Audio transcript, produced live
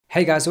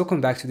Hey guys,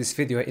 welcome back to this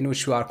video in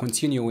which we are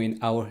continuing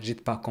our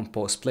Jetpack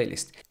Compose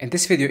playlist. And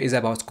this video is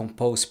about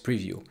Compose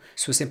Preview.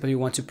 So simply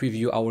we want to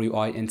preview our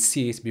UI and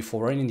see it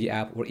before running the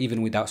app or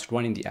even without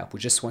running the app.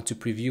 We just want to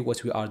preview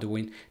what we are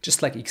doing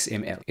just like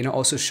XML. And I'll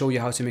also show you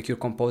how to make your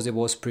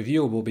composables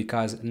previewable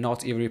because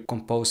not every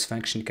compose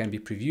function can be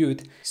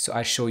previewed. So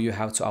I show you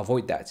how to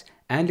avoid that.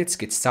 And let's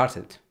get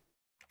started.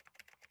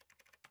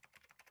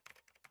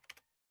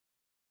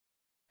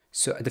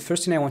 So the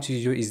first thing I want you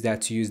to do is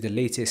that to use the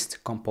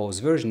latest Compose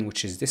version,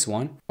 which is this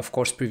one. Of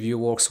course, Preview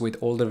works with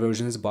older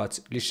versions, but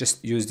let's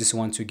just use this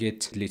one to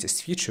get the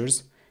latest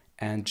features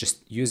and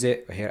just use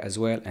it here as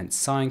well and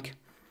sync.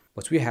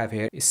 What we have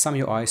here is some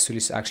UI, so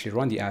let's actually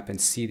run the app and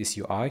see this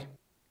UI.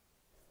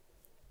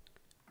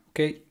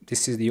 Okay,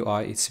 this is the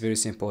UI. It's very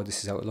simple.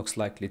 This is how it looks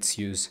like. Let's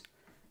use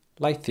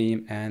light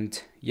theme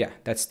and yeah,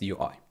 that's the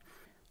UI.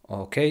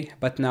 Okay,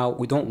 but now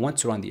we don't want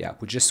to run the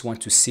app. We just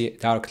want to see it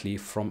directly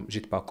from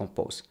Jetpack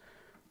Compose.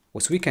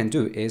 What we can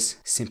do is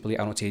simply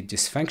annotate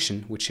this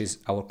function, which is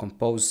our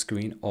compose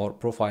screen or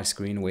profile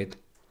screen with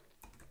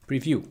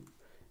preview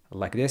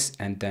like this.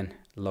 And then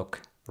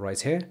look right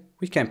here,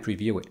 we can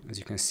preview it. As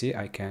you can see,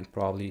 I can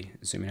probably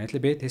zoom in a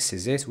little bit. This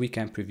is it. We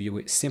can preview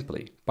it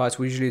simply, but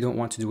we usually don't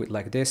want to do it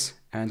like this.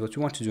 And what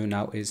we want to do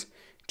now is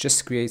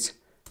just create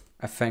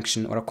a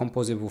function or a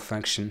composable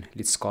function.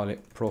 Let's call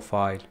it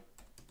profile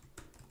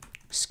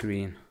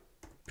screen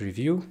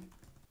preview.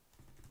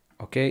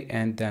 Okay,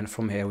 and then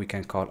from here we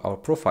can call our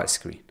profile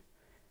screen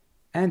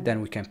and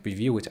then we can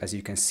preview it. As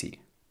you can see,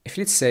 if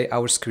let's say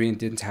our screen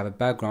didn't have a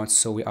background,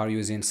 so we are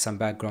using some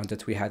background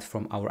that we had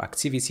from our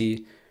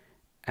activity,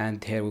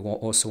 and here we will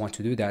also want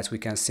to do that, we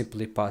can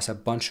simply pass a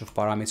bunch of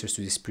parameters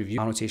to this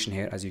preview annotation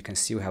here. As you can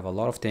see, we have a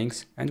lot of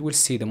things and we'll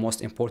see the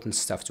most important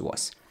stuff to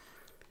us.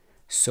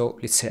 So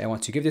let's say I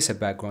want to give this a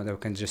background, I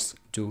can just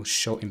do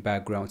show in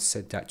background,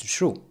 set that to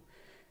true.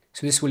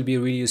 So this will be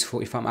really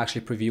useful if I'm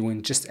actually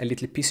previewing just a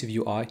little piece of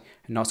UI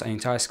and not an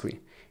entire screen.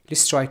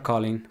 Let's try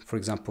calling, for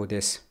example,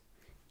 this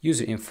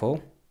user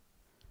info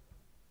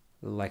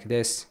like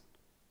this.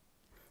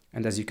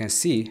 And as you can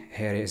see,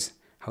 here is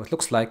how it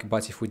looks like.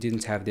 But if we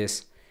didn't have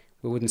this,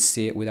 we wouldn't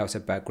see it without a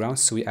background.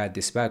 So we add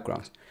this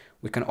background.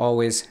 We can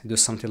always do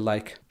something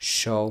like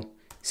show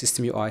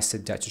system UI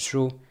set that to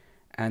true,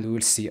 and we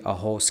will see a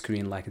whole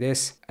screen like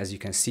this. As you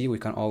can see, we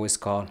can always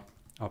call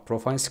our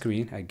profile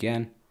screen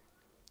again.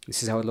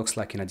 This is how it looks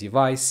like in a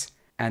device.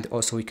 And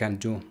also we can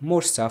do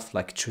more stuff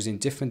like choosing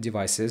different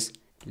devices.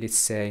 Let's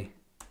say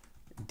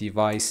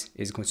device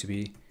is going to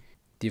be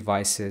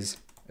devices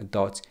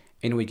dot,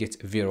 and we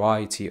get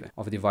variety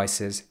of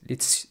devices.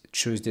 Let's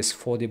choose this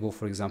foldable,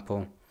 for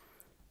example.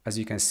 As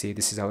you can see,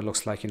 this is how it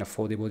looks like in a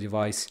foldable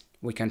device.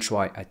 We can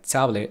try a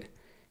tablet.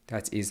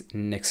 That is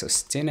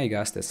Nexus 10, I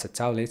guess. That's a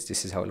tablet.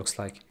 This is how it looks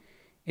like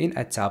in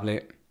a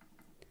tablet.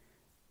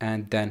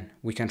 And then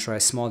we can try a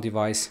small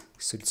device.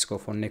 So let's go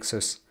for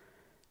Nexus.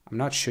 I'm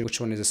not sure which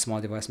one is a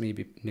small device,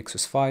 maybe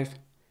Nexus 5.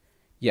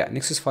 Yeah,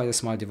 Nexus 5 is a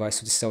small device.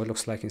 So this is how it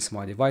looks like in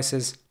small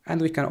devices.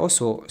 And we can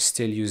also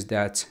still use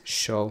that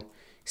show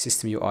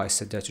system UI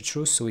set that to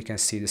true, so we can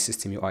see the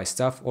system UI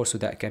stuff. Also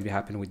that can be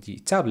happening with the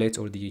tablet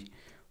or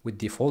with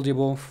the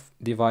foldable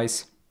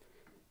device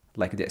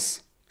like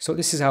this. So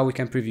this is how we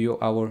can preview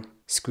our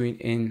screen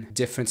in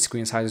different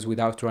screen sizes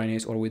without running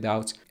it or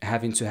without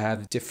having to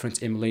have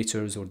different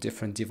emulators or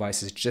different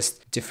devices,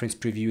 just different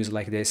previews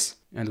like this,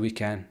 and we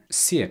can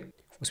see it.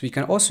 What we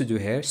can also do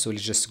here, so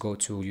let's just go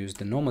to use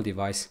the normal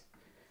device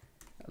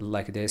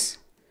like this.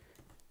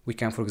 We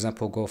can, for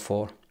example, go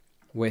for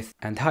width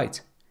and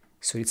height.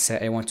 So let's say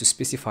I want to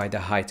specify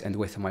the height and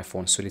width of my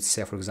phone. So let's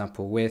say, for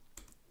example, width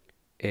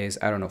is,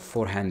 I don't know,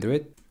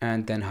 400,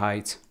 and then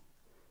height,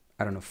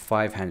 I don't know,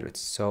 500.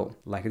 So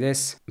like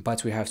this,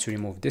 but we have to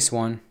remove this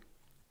one.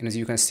 And as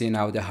you can see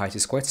now, the height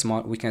is quite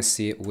small. We can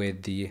see it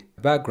with the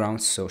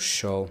background. So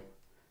show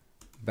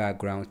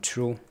background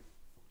true.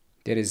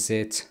 That is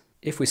it.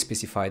 If we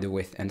specify the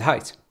width and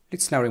height,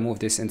 let's now remove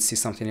this and see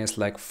something else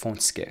like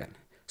font scale.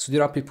 So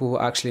there are people who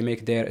actually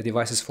make their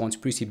devices font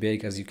pretty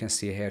big, as you can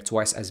see here,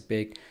 twice as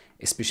big,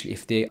 especially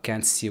if they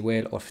can't see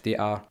well or if they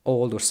are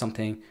old or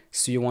something.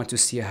 So you want to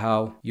see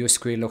how your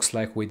screen looks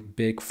like with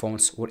big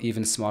fonts or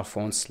even small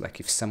fonts.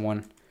 Like if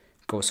someone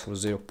goes for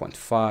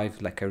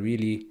 0.5, like a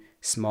really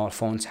small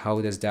font,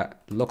 how does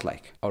that look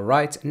like? All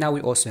right, now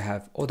we also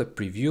have other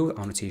preview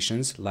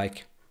annotations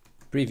like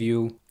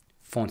preview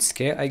font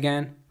scale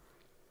again.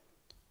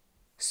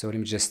 So let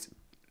me just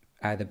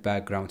add a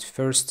background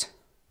first.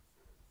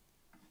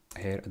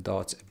 Here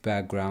dot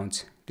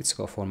background. Let's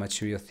go for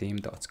material theme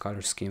dot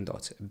color scheme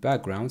dot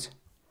background.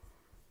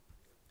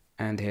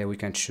 And here we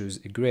can choose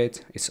a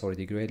grid. It's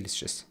already grid. Let's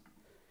just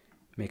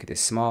make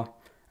this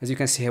small. As you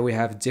can see here, we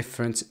have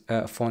different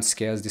font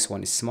scales. This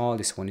one is small,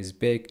 this one is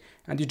big,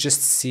 and you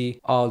just see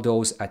all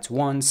those at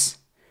once.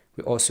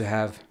 We also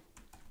have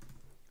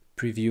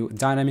preview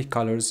dynamic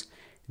colors.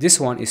 This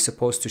one is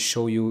supposed to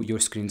show you your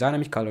screen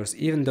dynamic colors,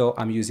 even though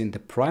I'm using the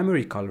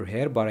primary color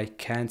here, but I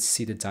can't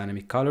see the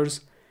dynamic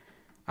colors.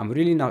 I'm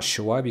really not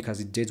sure why,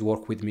 because it did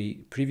work with me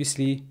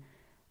previously.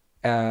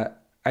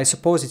 I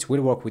suppose it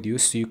will work with you,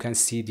 so you can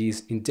see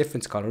these in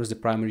different colors. The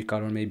primary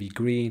color may be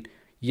green,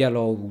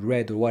 yellow,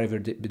 red, or whatever,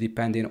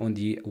 depending on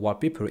the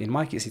wallpaper. In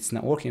my case, it's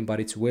not working, but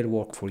it will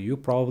work for you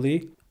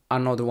probably.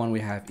 Another one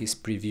we have is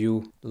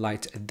preview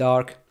light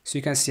dark. So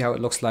you can see how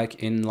it looks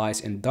like in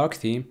light and dark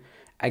theme.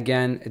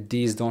 Again,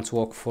 these don't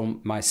work for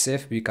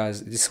myself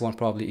because this one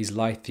probably is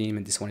light theme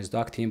and this one is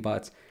dark theme,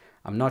 but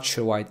I'm not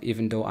sure why,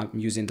 even though I'm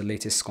using the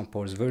latest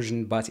Compose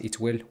version, but it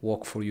will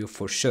work for you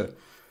for sure.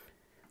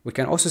 We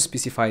can also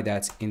specify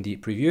that in the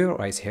preview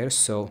right here.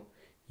 So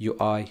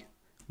UI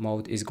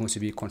mode is going to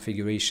be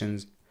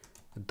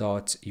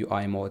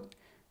configurations.ui mode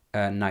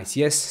night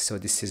yes. So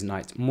this is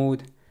night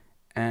mode,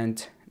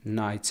 and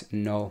night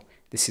no,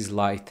 this is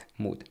light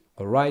mode.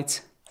 All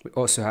right. We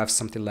also have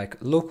something like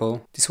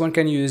local. This one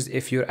can use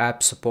if your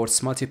app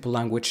supports multiple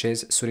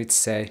languages. So let's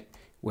say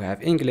we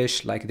have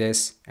English like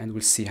this, and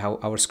we'll see how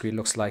our screen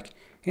looks like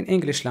in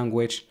English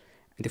language.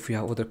 And if we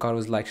have other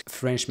colors like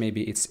French,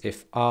 maybe it's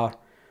FR,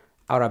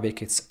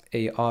 Arabic it's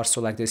AR. So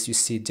like this, you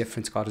see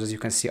different colors. As you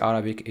can see,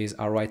 Arabic is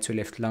a right to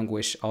left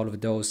language. All of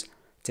those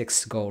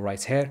texts go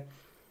right here.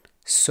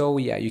 So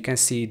yeah, you can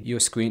see your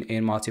screen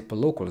in multiple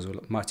locals,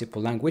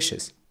 multiple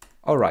languages.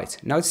 All right,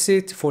 now that's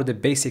it for the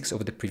basics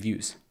of the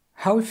previews.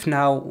 How if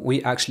now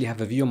we actually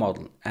have a view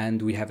model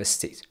and we have a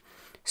state?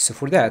 So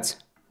for that,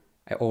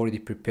 I already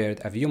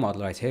prepared a view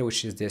model right here,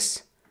 which is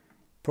this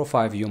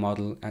profile view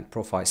model and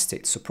profile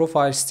state. So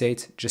profile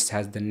state just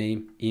has the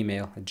name,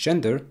 email,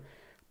 gender.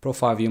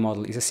 Profile view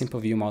model is a simple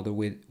view model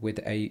with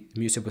a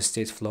mutable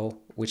state flow,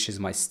 which is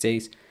my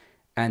state.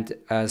 And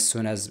as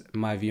soon as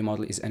my view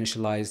model is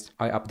initialized,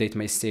 I update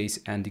my state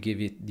and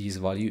give it these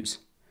values.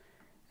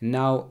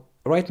 Now,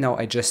 right now,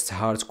 I just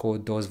hard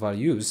code those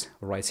values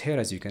right here.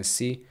 As you can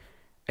see,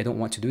 I don't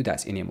want to do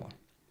that anymore.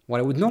 What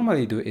I would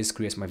normally do is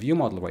create my view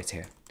model right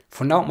here.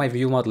 For now, my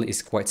view model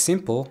is quite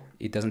simple.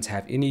 It doesn't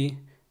have any,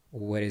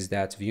 where is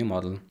that view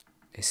model?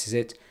 This is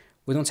it.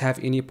 We don't have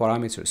any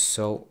parameters.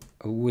 So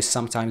we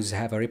sometimes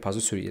have a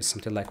repository. It's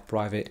something like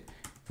private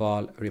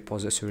val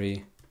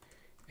repository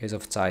is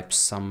of type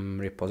some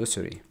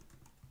repository.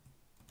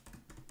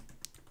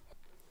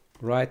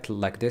 Right,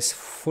 like this.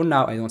 For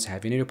now, I don't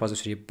have any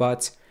repository,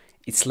 but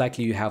it's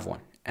likely you have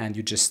one and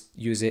you just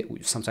use it.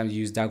 Sometimes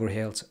you use Dagger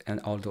Hilt and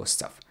all those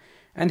stuff.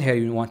 And here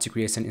you want to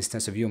create an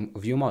instance of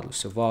view model.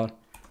 So val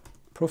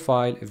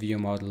profile view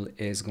model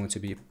is going to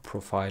be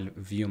profile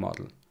view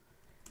model.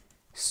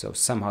 So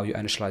somehow you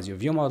initialize your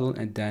view model,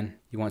 and then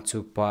you want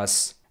to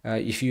pass,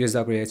 if you use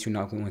Dagger Hilt, you're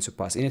not going to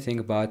pass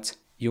anything, but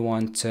you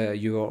want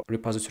your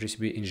repository to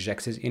be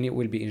injected, and it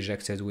will be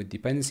injected with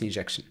dependency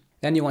injection.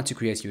 Then you want to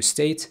create your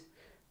state.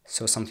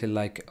 So something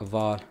like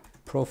val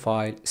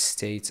profile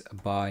state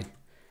by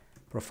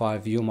profile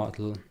view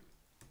model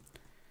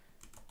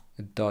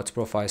dot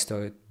profile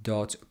state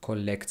dot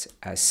collect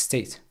as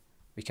state.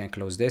 We can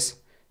close this.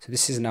 So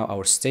this is now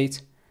our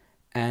state,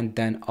 and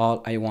then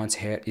all I want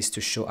here is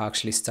to show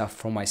actually stuff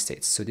from my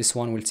state. So this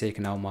one will take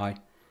now my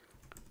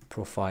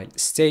profile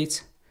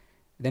state.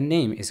 The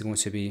name is going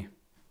to be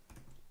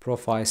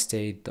profile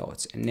state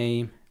dot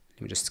name.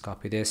 Let me just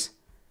copy this.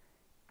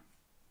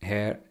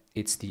 Here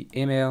it's the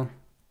email,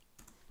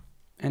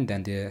 and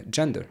then the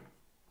gender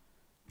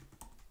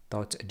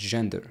dot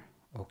gender.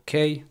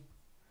 Okay,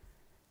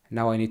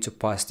 now I need to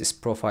pass this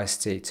profile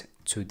state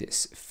to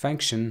this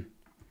function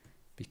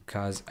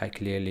because I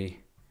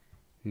clearly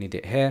need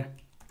it here,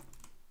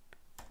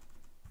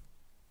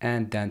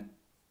 and then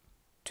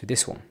to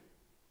this one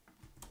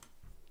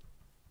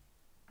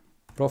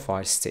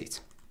profile state.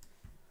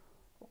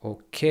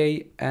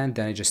 Okay, and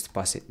then I just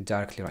pass it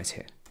directly right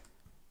here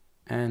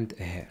and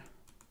here.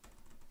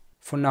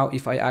 For now,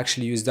 if I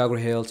actually use Dagger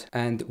Hilt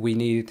and we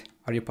need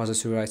a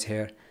repository right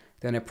here,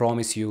 then I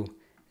promise you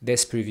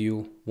this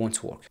preview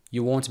won't work.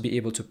 You won't be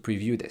able to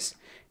preview this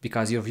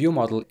because your view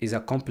model is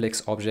a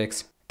complex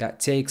object that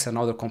takes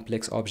another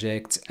complex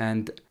object,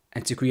 and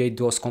to create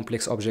those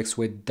complex objects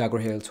with Dagger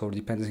Hilt or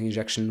dependency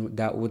injection,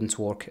 that wouldn't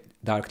work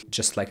directly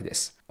just like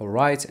this. All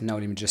right, now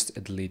let me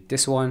just delete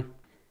this one.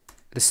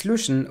 The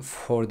solution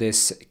for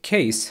this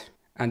case,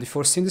 and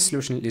before seeing the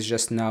solution, is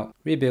just now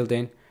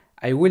rebuilding.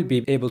 I will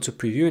be able to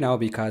preview now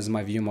because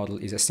my view model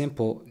is a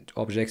simple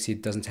object.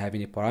 It doesn't have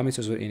any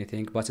parameters or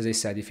anything. But as I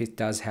said, if it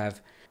does have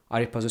a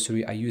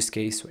repository, a use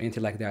case, or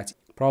anything like that,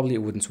 probably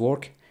it wouldn't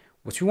work.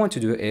 What we want to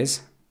do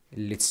is,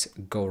 let's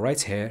go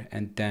right here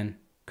and then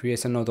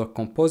create another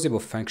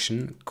composable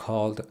function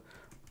called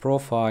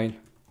profile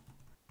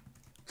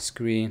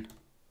screen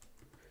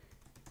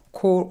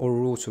core or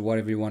root or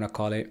whatever you want to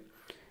call it.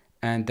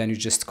 And then you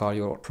just call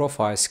your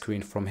profile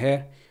screen from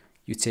here.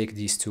 You take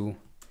these two.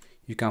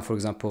 You can, for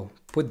example,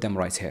 put them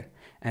right here.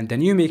 And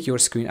then you make your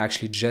screen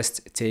actually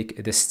just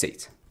take the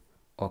state.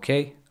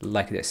 Okay,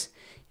 like this.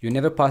 You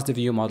never pass the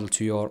view model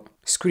to your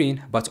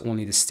screen, but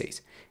only the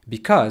state.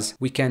 Because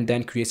we can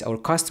then create our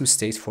custom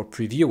state for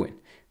previewing.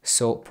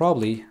 So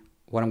probably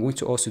what I'm going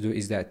to also do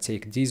is that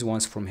take these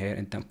ones from here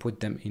and then put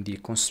them in the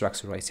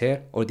constructor right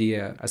here, or the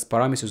as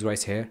parameters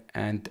right here.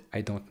 And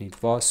I don't need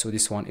val, so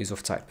this one is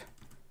of type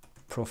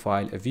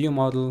profile view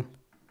model,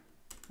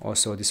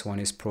 Also, this one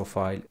is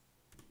profile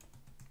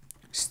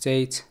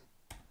state.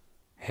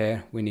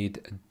 Here we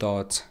need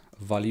dot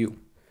value.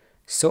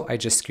 So I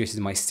just created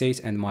my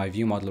state and my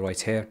view model right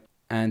here,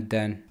 and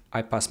then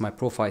I pass my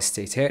profile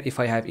state here. If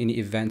I have any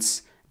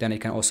events, then I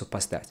can also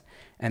pass that.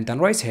 And then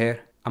right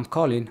here, I'm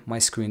calling my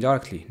screen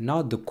directly,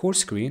 not the core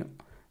screen,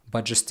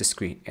 but just the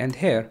screen. And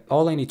here,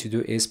 all I need to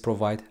do is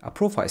provide a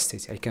profile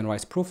state. I can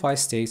write profile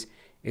state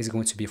is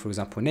going to be, for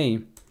example,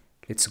 name.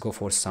 Let's go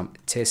for some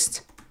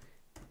test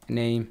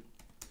name.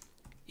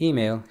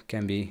 Email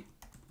can be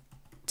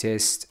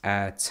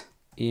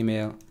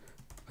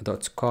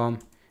test@email.com,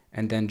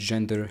 and then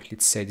gender,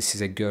 let's say this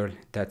is a girl,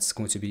 that's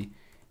going to be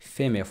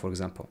female, for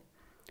example.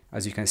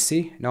 As you can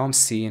see, now I'm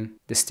seeing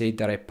the state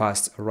that I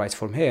passed right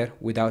from here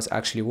without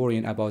actually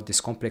worrying about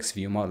this complex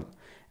view model.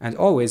 And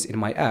always in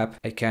my app,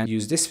 I can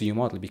use this view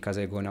model because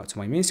I go now to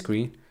my main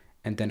screen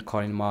and then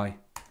call in my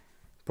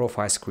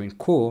profile screen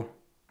core.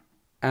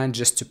 And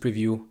just to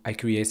preview, I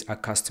create a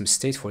custom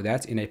state for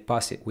that and I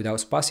pass it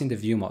without passing the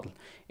view model.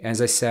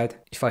 As I said,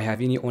 if I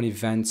have any on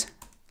event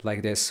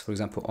like this, for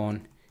example,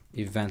 on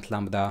event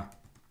lambda,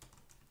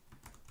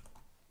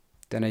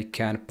 then I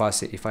can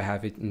pass it if I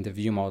have it in the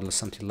view model,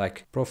 something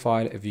like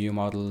profile view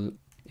model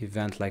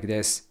event like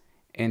this.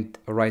 And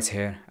right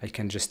here, I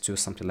can just do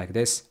something like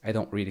this. I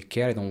don't really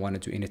care. I don't want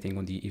to do anything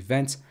on the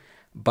event,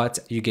 but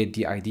you get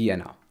the idea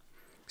now.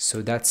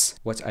 So that's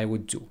what I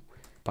would do.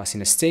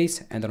 Passing a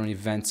state and then an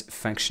event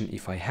function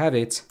if I have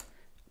it,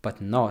 but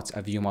not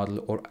a view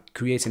model, or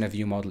creating a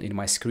view model in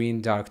my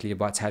screen directly,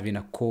 but having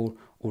a core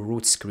or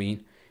root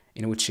screen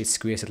in which it's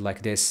created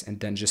like this and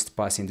then just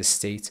passing the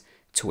state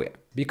to it,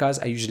 because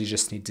I usually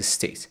just need the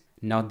state,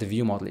 not the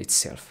view model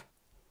itself.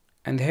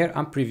 And here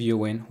I'm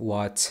previewing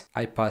what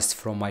I passed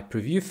from my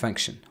preview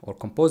function or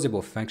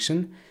composable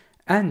function.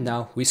 And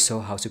now we saw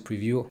how to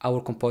preview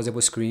our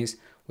composable screens.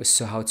 We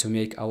saw how to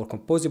make our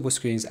composable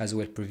screens as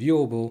well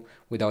previewable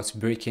without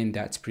breaking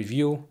that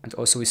preview. And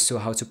also we saw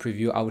how to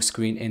preview our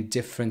screen in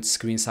different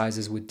screen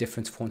sizes with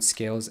different font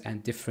scales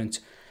and different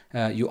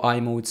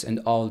UI modes and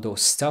all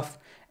those stuff.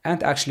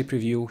 And actually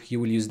preview, you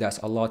will use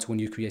that a lot when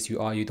you create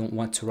UI. You don't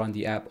want to run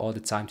the app all the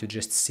time to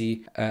just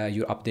see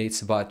your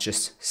updates, but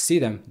just see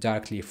them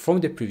directly from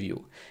the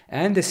preview.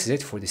 And this is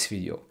it for this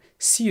video.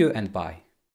 See you and bye.